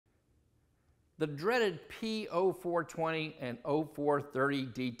The dreaded P0420 and 0430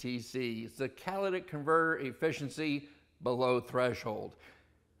 DTCs, the Catalytic Converter Efficiency below threshold.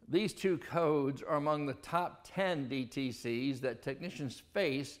 These two codes are among the top 10 DTCs that technicians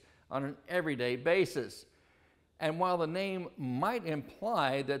face on an everyday basis. And while the name might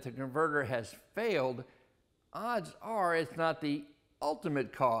imply that the converter has failed, odds are it's not the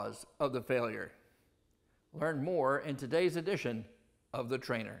ultimate cause of the failure. Learn more in today's edition of The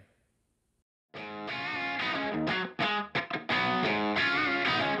Trainer.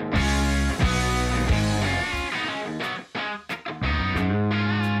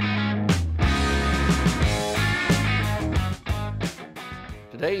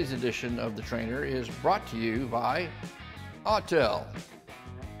 Today's edition of The Trainer is brought to you by Autel.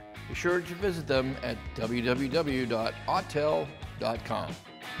 Be sure to visit them at www.autel.com.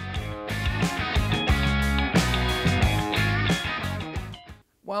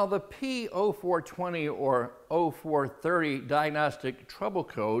 While the P0420 or 0430 diagnostic trouble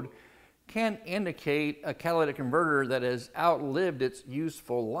code can indicate a catalytic converter that has outlived its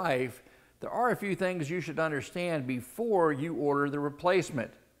useful life, there are a few things you should understand before you order the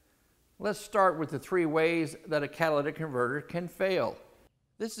replacement. Let's start with the three ways that a catalytic converter can fail.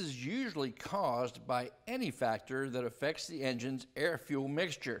 This is usually caused by any factor that affects the engine's air-fuel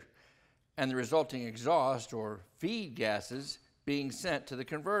mixture and the resulting exhaust or feed gases being sent to the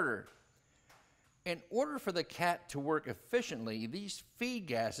converter. In order for the CAT to work efficiently, these feed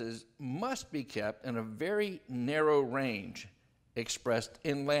gases must be kept in a very narrow range, expressed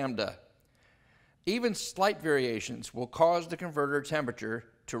in lambda. Even slight variations will cause the converter temperature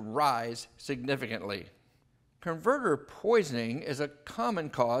to rise significantly. Converter poisoning is a common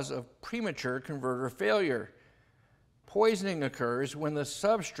cause of premature converter failure. Poisoning occurs when the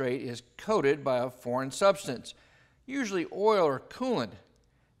substrate is coated by a foreign substance, usually oil or coolant,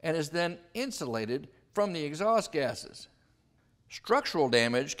 and is then insulated from the exhaust gases. Structural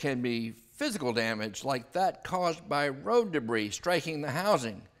damage can be physical damage like that caused by road debris striking the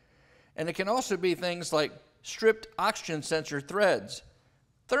housing. And it can also be things like stripped oxygen sensor threads,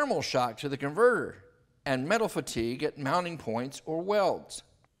 thermal shock to the converter, and metal fatigue at mounting points or welds.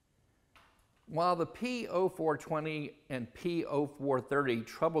 While the P0420 and P0430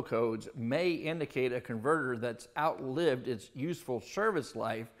 trouble codes may indicate a converter that's outlived its useful service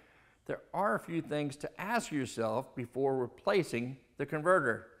life, there are a few things to ask yourself before replacing the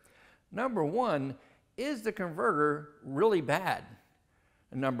converter. Number one, is the converter really bad?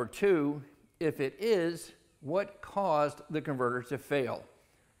 And number two, if it is, what caused the converter to fail?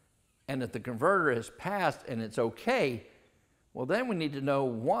 And if the converter has passed and it's okay, well then we need to know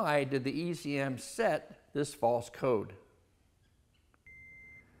why did the ECM set this false code.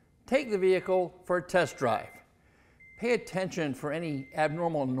 Take the vehicle for a test drive. Pay attention for any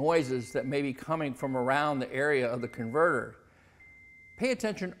abnormal noises that may be coming from around the area of the converter. Pay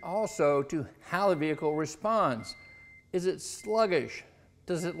attention also to how the vehicle responds. Is it sluggish?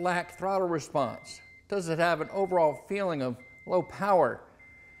 Does it lack throttle response? Does it have an overall feeling of low power?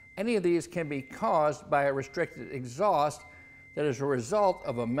 Any of these can be caused by a restricted exhaust that is a result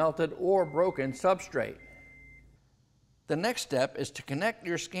of a melted or broken substrate. The next step is to connect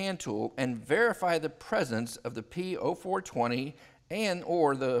your scan tool and verify the presence of the P0420 and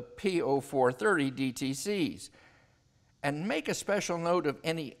or the P0430 DTCs, and make a special note of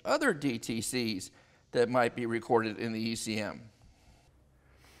any other DTCs that might be recorded in the ECM.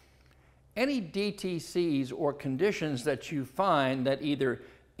 Any DTCs or conditions that you find that either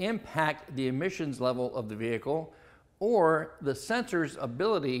impact the emissions level of the vehicle or the sensor's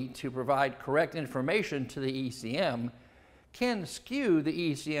ability to provide correct information to the ECM can skew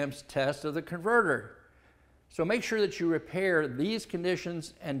the ECM's test of the converter. So make sure that you repair these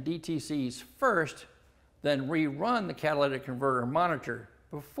conditions and DTCs first, then rerun the catalytic converter monitor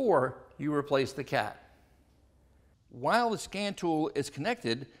before you replace the CAT. While the scan tool is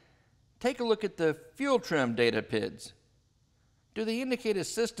connected, take a look at the fuel trim data PIDs. Do they indicate a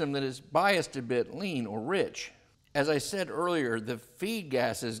system that is biased a bit lean or rich? As I said earlier, the feed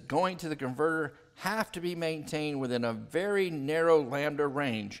gases going to the converter have to be maintained within a very narrow lambda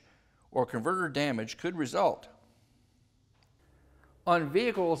range, or converter damage could result. On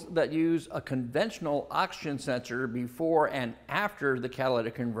vehicles that use a conventional oxygen sensor before and after the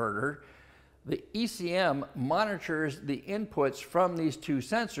catalytic converter, the ECM monitors the inputs from these two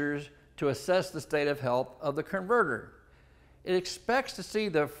sensors to assess the state of health of the converter. It expects to see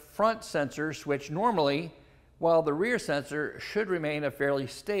the front sensor switch normally, while the rear sensor should remain a fairly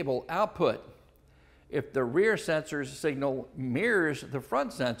stable output. If the rear sensor's signal mirrors the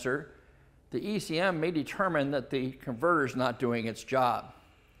front sensor, the ECM may determine that the converter is not doing its job.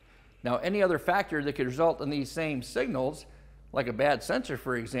 Now, any other factor that could result in these same signals, like a bad sensor,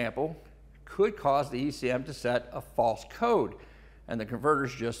 for example, could cause the ECM to set a false code, and the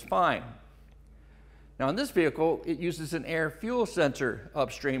converter's just fine. Now, in this vehicle, it uses an air fuel sensor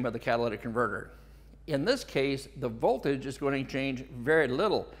upstream of the catalytic converter. In this case, the voltage is going to change very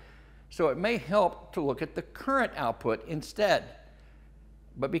little, so it may help to look at the current output instead.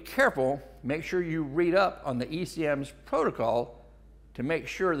 But be careful, make sure you read up on the ECM's protocol to make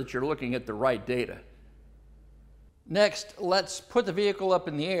sure that you're looking at the right data. Next, let's put the vehicle up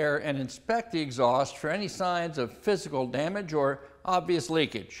in the air and inspect the exhaust for any signs of physical damage or obvious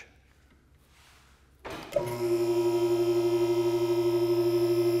leakage.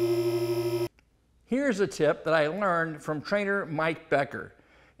 Here's a tip that I learned from trainer Mike Becker.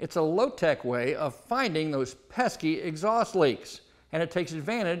 It's a low-tech way of finding those pesky exhaust leaks, and it takes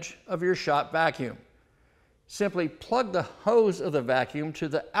advantage of your shop vacuum. Simply plug the hose of the vacuum to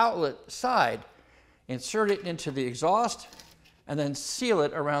the outlet side, insert it into the exhaust, and then seal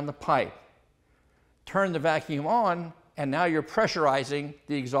it around the pipe. Turn the vacuum on, and now you're pressurizing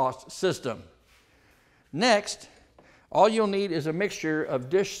the exhaust system. Next, all you'll need is a mixture of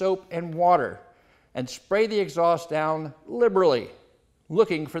dish soap and water, and spray the exhaust down liberally,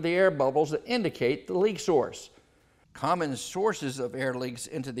 looking for the air bubbles that indicate the leak source. Common sources of air leaks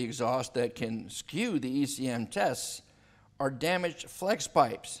into the exhaust that can skew the ECM tests are damaged flex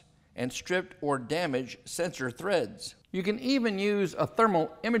pipes and stripped or damaged sensor threads. You can even use a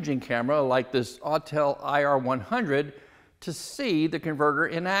thermal imaging camera like this Autel IR100 to see the converter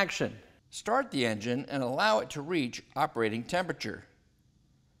in action. Start the engine and allow it to reach operating temperature.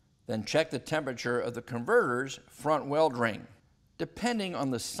 Then check the temperature of the converter's front weld ring. Depending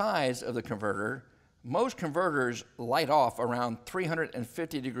on the size of the converter, most converters light off around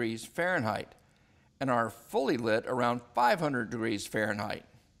 350 degrees Fahrenheit and are fully lit around 500 degrees Fahrenheit.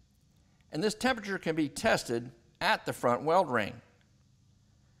 And this temperature can be tested at the front weld ring.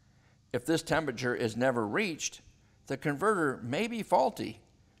 If this temperature is never reached, the converter may be faulty,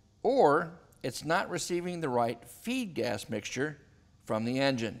 or it's not receiving the right feed gas mixture from the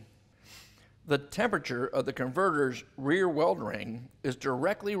engine. The temperature of the converter's rear weld ring is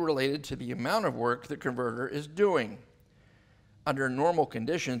directly related to the amount of work the converter is doing. Under normal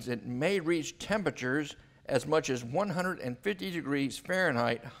conditions, it may reach temperatures as much as 150 degrees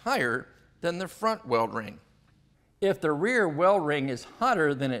Fahrenheit higher than the front weld ring. If the rear weld ring is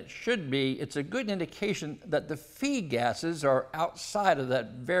hotter than it should be, it's a good indication that the feed gases are outside of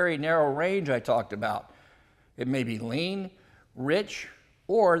that very narrow range I talked about. It may be lean, rich,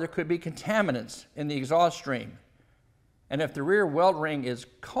 or there could be contaminants in the exhaust stream. And if the rear weld ring is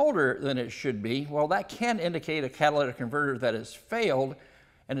colder than it should be, well, that can indicate a catalytic converter that has failed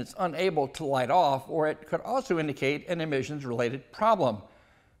and it's unable to light off, or it could also indicate an emissions-related problem,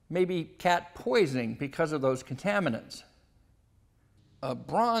 maybe cat poisoning because of those contaminants. A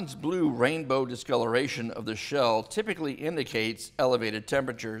bronze-blue rainbow discoloration of the shell typically indicates elevated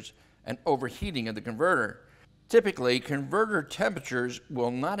temperatures and overheating of the converter. Typically, converter temperatures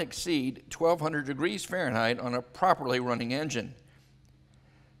will not exceed 1200 degrees Fahrenheit on a properly running engine.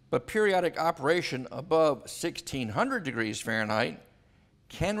 But periodic operation above 1600 degrees Fahrenheit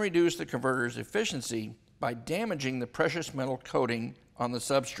can reduce the converter's efficiency by damaging the precious metal coating on the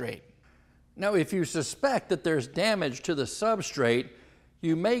substrate. Now, if you suspect that there's damage to the substrate,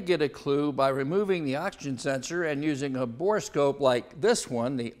 you may get a clue by removing the oxygen sensor and using a borescope like this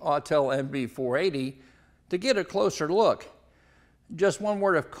one, the Autel MB480, to get a closer look. Just one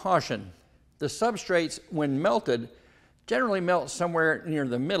word of caution. The substrates, when melted, generally melt somewhere near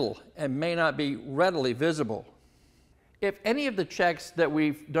the middle and may not be readily visible. If any of the checks that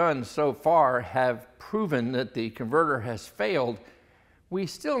we've done so far have proven that the converter has failed, we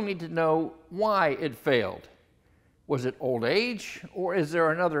still need to know why it failed. Was it old age, or is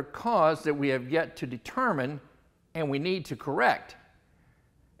there another cause that we have yet to determine and we need to correct?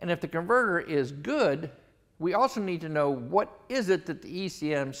 And if the converter is good, we also need to know what is it that the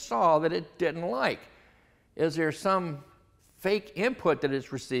ECM saw that it didn't like. Is there some fake input that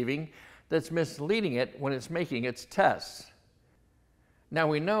it's receiving that's misleading it when it's making its tests? Now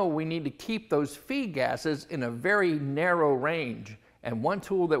we know we need to keep those feed gases in a very narrow range, and one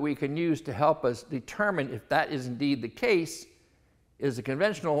tool that we can use to help us determine if that is indeed the case is a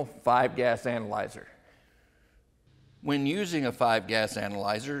conventional 5-gas analyzer. When using a 5-gas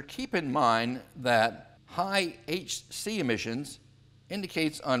analyzer, keep in mind that high HC emissions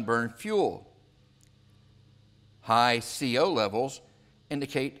indicates unburned fuel. High CO levels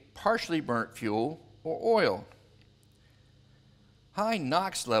indicate partially burnt fuel or oil. High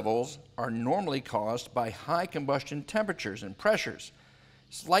NOx levels are normally caused by high combustion temperatures and pressures,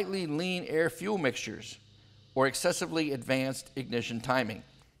 slightly lean air fuel mixtures, or excessively advanced ignition timing.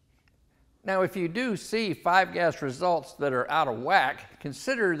 Now, if you do see 5-gas results that are out of whack,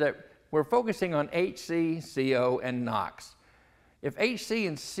 consider that we're focusing on HC, CO, and NOx. If HC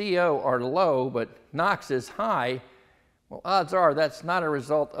and CO are low, but NOx is high, well, odds are that's not a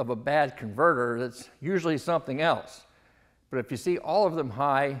result of a bad converter, that's usually something else. But if you see all of them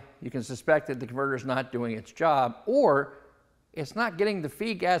high, you can suspect that the converter is not doing its job, or it's not getting the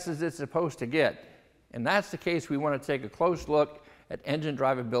feed gases it's supposed to get. And that's the case we want to take a close look at engine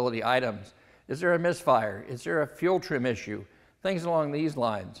drivability items. Is there a misfire? Is there a fuel trim issue? Things along these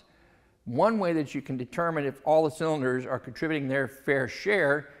lines. One way that you can determine if all the cylinders are contributing their fair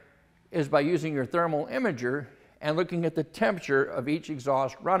share is by using your thermal imager and looking at the temperature of each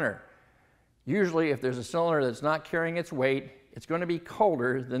exhaust runner. Usually, if there's a cylinder that's not carrying its weight, it's going to be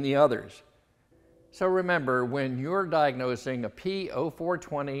colder than the others. So remember, when you're diagnosing a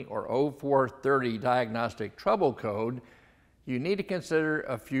P0420 or 0430 diagnostic trouble code, you need to consider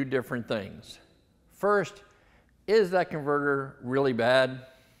a few different things. First, is that converter really bad?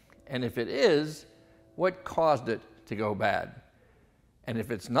 And if it is, what caused it to go bad? And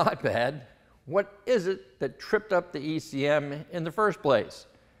if it's not bad, what is it that tripped up the ECM in the first place?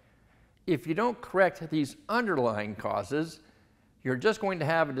 If you don't correct these underlying causes, you're just going to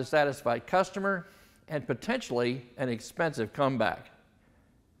have a dissatisfied customer and potentially an expensive comeback.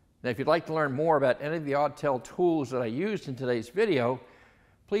 Now, if you'd like to learn more about any of the Autel tools that I used in today's video,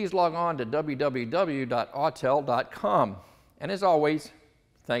 please log on to www.autel.com. And as always,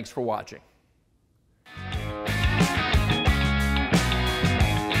 thanks for watching.